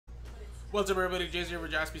What's up, everybody? Jay's here for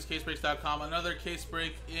JaspysCaseBreaks.com. Another case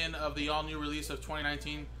break in of the all-new release of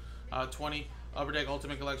 2019-20 Upper Deck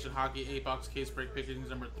Ultimate Collection Hockey 8-box case break. Pickings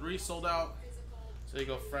number 3 sold out. So you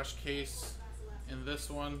go fresh case in this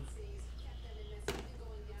one.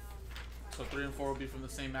 So 3 and 4 will be from the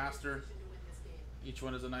same master. Each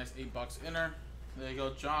one is a nice 8-box inner. There you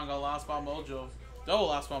go. John got Last Spot Mojo. Double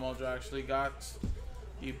Last Spot Mojo, actually. Got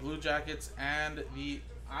the Blue Jackets and the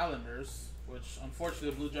Islanders, which unfortunately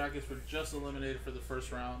the Blue Jackets were just eliminated for the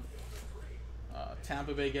first round.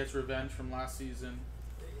 Tampa Bay gets revenge from last season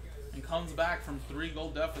and comes back from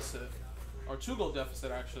 3-goal deficit, or 2-goal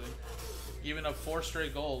deficit actually, even up 4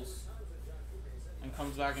 straight goals, and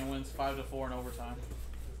comes back and wins 5-4 in overtime.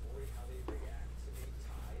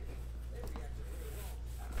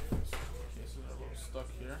 Cases are a little stuck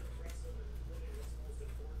here.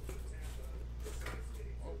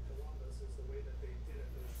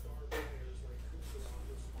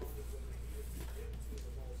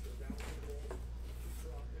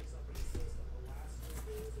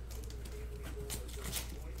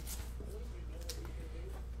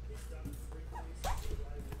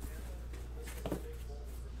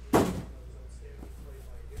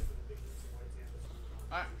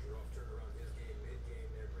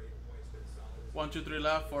 1, 2, 3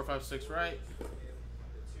 left, 4, 5, 6 right.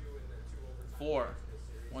 4.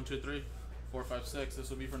 1, 2, 3, 4, 5, 6. This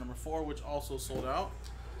will be for number 4, which also sold out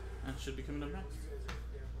and should be coming up next.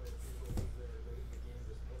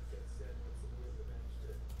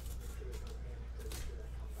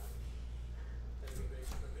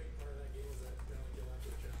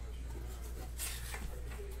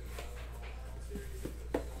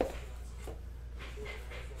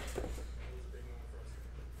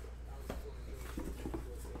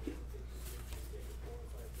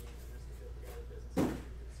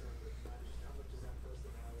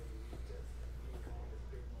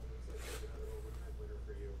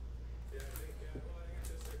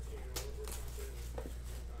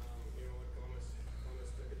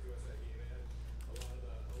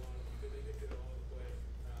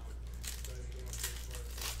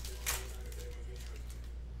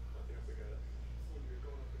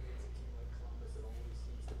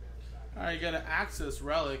 Alright, you got an Axis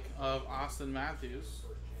relic of Austin Matthews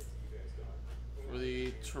for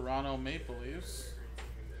the Toronto Maple Leafs.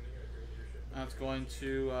 That's going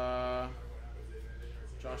to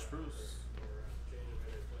Josh Bruce.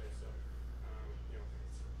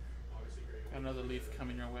 Got another Leaf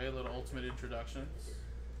coming your way, a little ultimate introductions.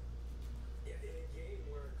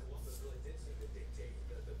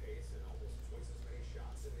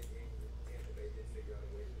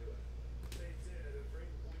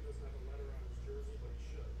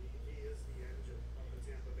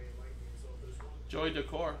 Joey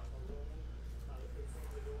Decor.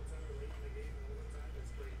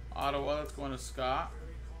 Ottawa, that's going to Scott.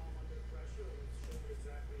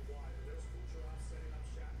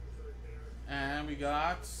 And we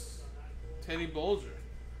got Teddy Bolger.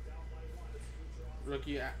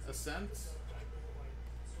 Rookie Ascent.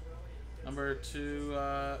 Number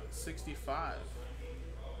 265.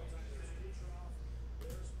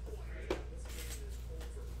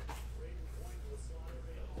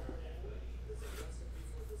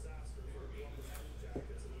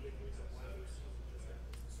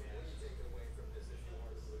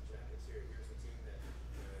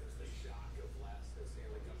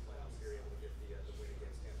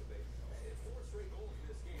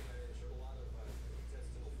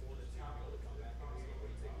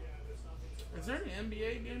 Is there any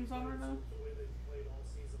NBA games on right now?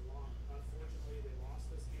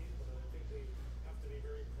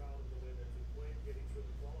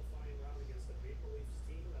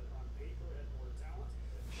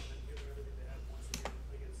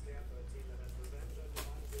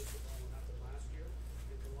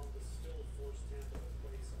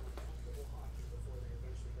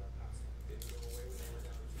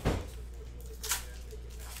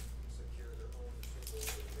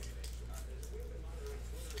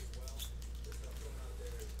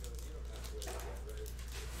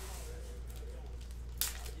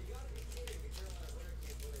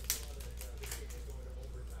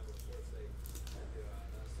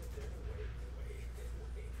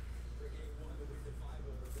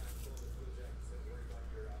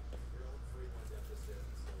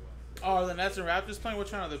 Oh, are the Nets and Raptors playing? What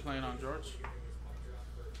channel are they playing on, George?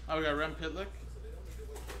 Oh, we got Rem Pitlick.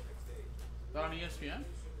 That on ESPN?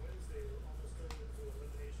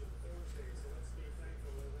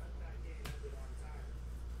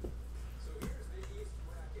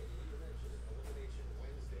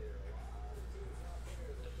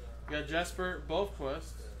 We got Jesper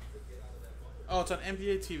Bothquist Oh, it's on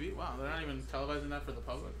NBA TV. Wow, they're not even televising that for the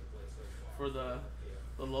public, for the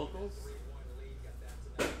locals.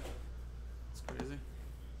 It's crazy.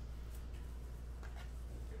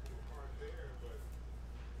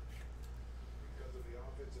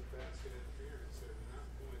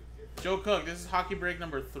 Joe Cook, this is hockey break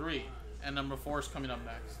number 3, and number 4 is coming up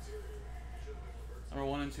next. Number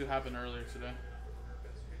 1 and 2 happened earlier today.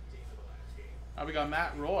 We got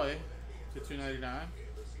Matt Roy to 299.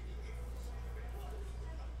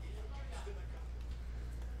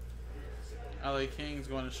 LA Kings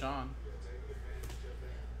going to Sean.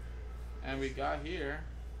 And we got here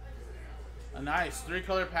a nice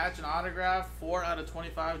 3-color patch and autograph, 4 out of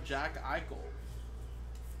 25, Jack Eichel.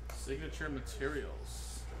 Signature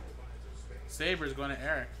materials. Sabres going to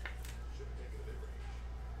Eric.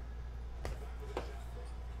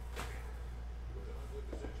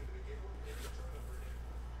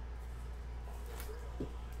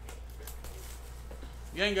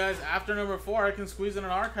 Again, guys, after number 4, I can squeeze in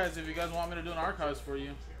an archives if you guys want me to do an archives for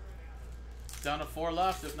you. Down to 4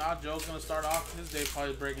 left. If not, Joe's going to start off his day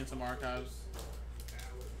probably breaking some archives.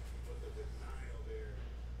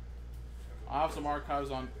 I'll have some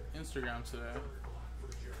archives on Instagram today.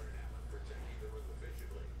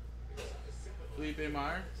 Felipe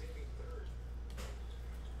Meyer.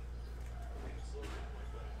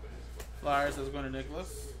 Flyers, that's going to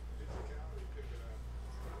Nicholas.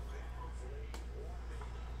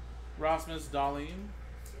 Rasmus Dahlin.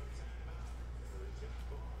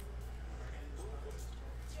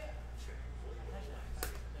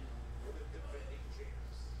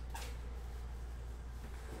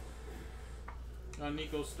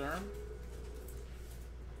 Nico Sturm.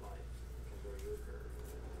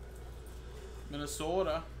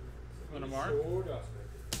 Minnesota. Going to Mark.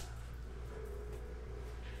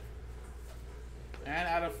 And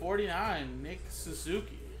out of 49, Nick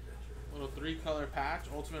Suzuki. Little 3-color patch,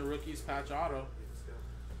 Ultimate Rookies patch auto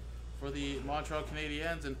for the Montreal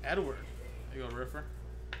Canadiens and Edward. There you go, Riffer.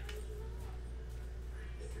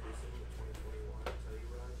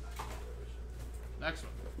 Next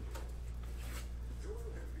one.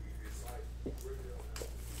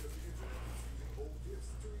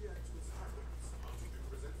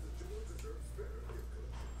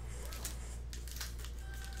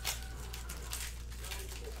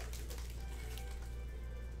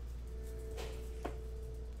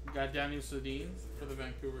 Got Daniel Sedin for the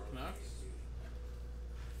Vancouver Canucks.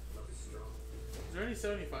 Is there any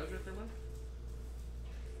 75s right there, man?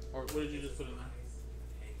 Or what did you just put in there?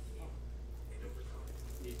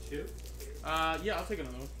 Need 2? Yeah, I'll take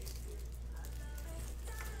another one.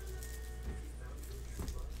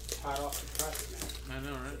 Hot off the press, man. I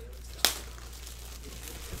know, right?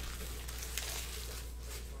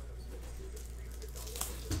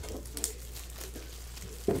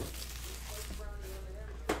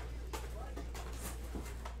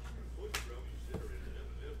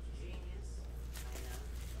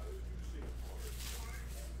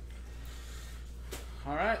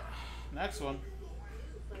 All right, next one.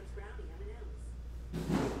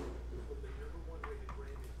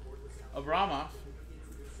 Abramov.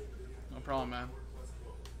 No problem, man.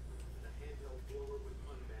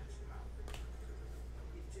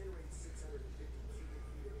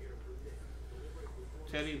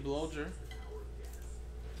 Teddy Bloger.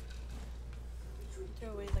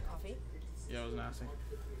 Throw away the coffee. Yeah, it was nasty.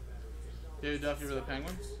 David Duffy for the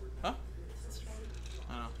Penguins. Huh?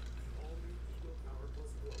 I don't know.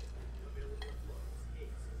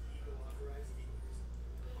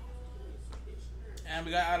 And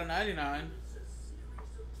we got out of 99,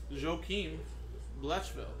 Joakim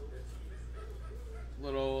Blechfeld.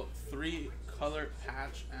 Little 3-color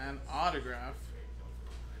patch and autograph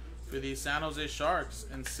for the San Jose Sharks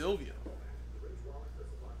and Sylvia.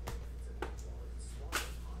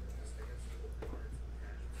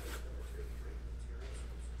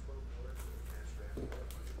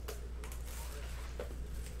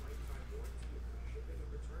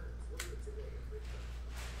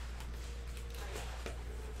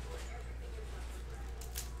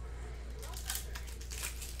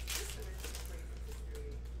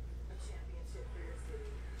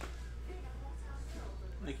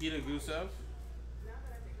 Nikita Gusev.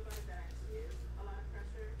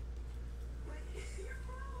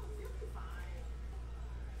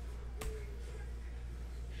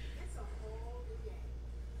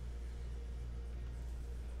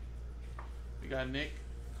 We got Nick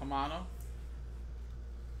Camano.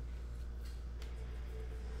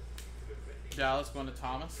 Dallas going to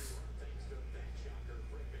Thomas.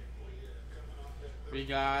 We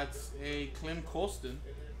got a Klim Kostin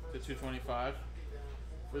to 225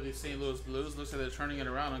 for the St. Louis Blues. Looks like they're turning it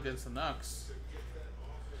around against the Nucks.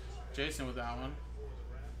 Jason with that one.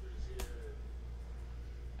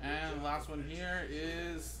 And the last one here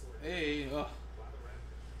is a... I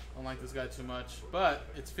don't like this guy too much. But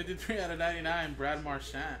it's 53 out of 99, Brad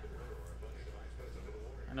Marchand.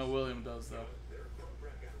 I know William does, though.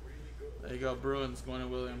 There you go, Bruins going to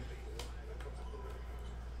William.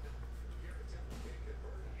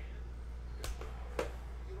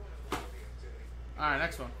 Alright,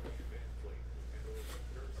 next one.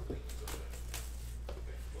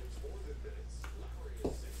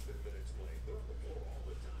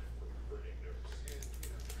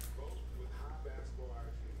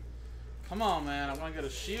 Come on, man. I want to get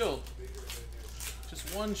a shield.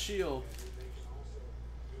 Just one shield.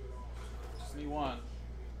 Just need one.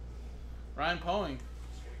 Ryan Poing.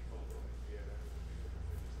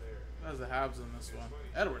 That's the Habs in this one.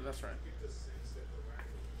 Edward, that's right.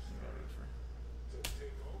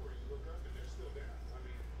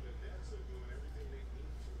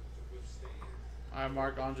 I have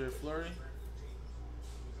Marc-Andre Fleury.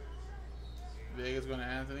 Vega's going to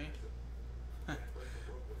Anthony.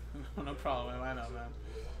 No problem, man. I know, man.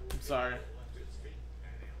 I'm sorry.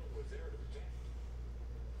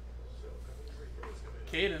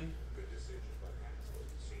 Caden.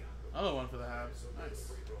 Another one for the Habs.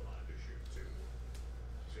 Nice.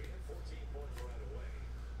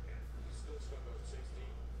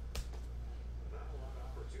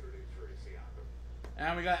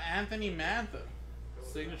 And we got Anthony Mantha.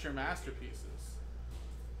 Signature masterpieces.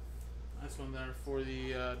 Nice one there for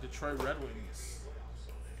the Detroit Red Wings.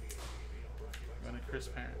 Going to Chris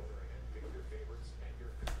Parent.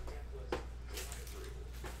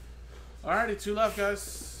 Alrighty, 2 left,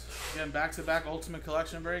 guys. Again, back-to-back Ultimate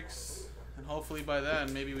Collection breaks. And hopefully by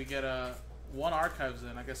then, maybe we get 1 Archives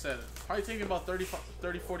in. Like I said, probably taking about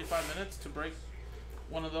 30-45 minutes to break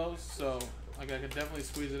one of those. So, like, I could definitely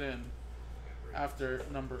squeeze it in after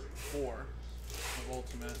number 4 of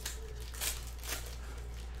Ultimate.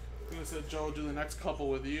 I'm going to say, Joe, do the next couple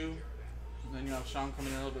with you. And then you have Sean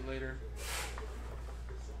coming in a little bit later.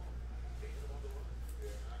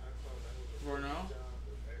 Vorno.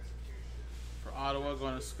 For Ottawa,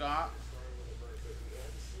 going to Scott.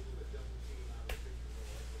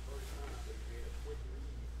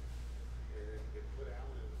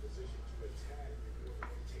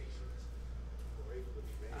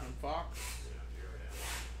 Adam Fox.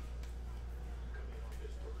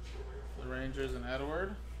 The Rangers and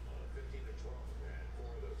Edward.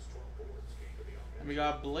 And we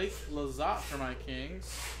got Blake Lizotte for my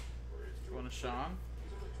Kings. Going to Sean.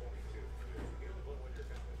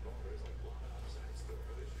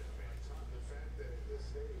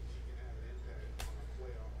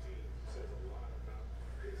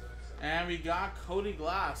 And we got Cody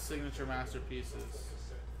Glass signature masterpieces.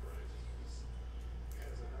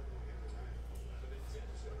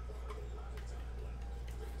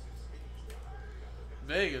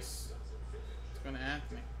 Vegas. It's going to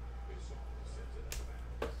Anthony.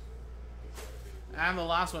 And the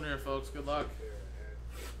last one here, folks. Good luck.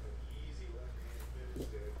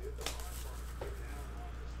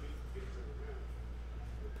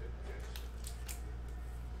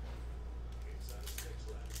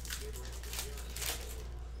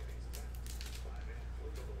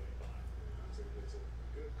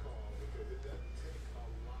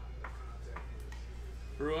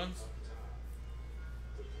 Bruins.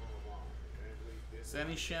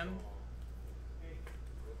 Senny Shen.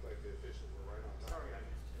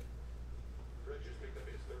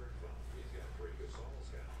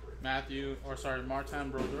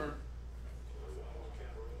 Martin Brodeur.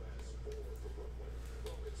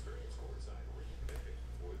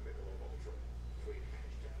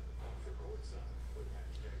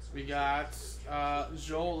 We got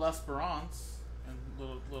Joel L'Esperance, and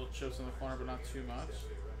little chips in the corner, but not too much.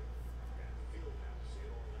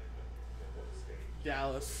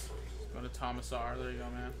 Dallas, going to Thomas R. There you go,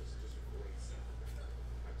 man.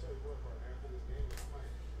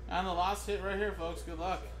 And the last hit right here, folks. Good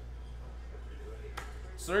luck.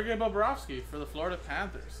 Sergei Bobrovsky for the Florida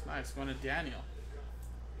Panthers. Nice, going to Daniel.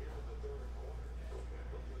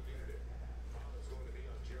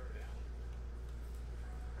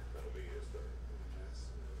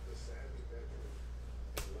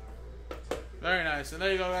 Very nice. And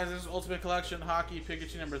there you go, guys. This is Ultimate Collection Hockey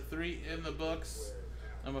Pikachu number 3 in the books.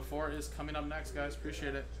 Number 4 is coming up next, guys.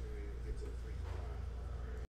 Appreciate it.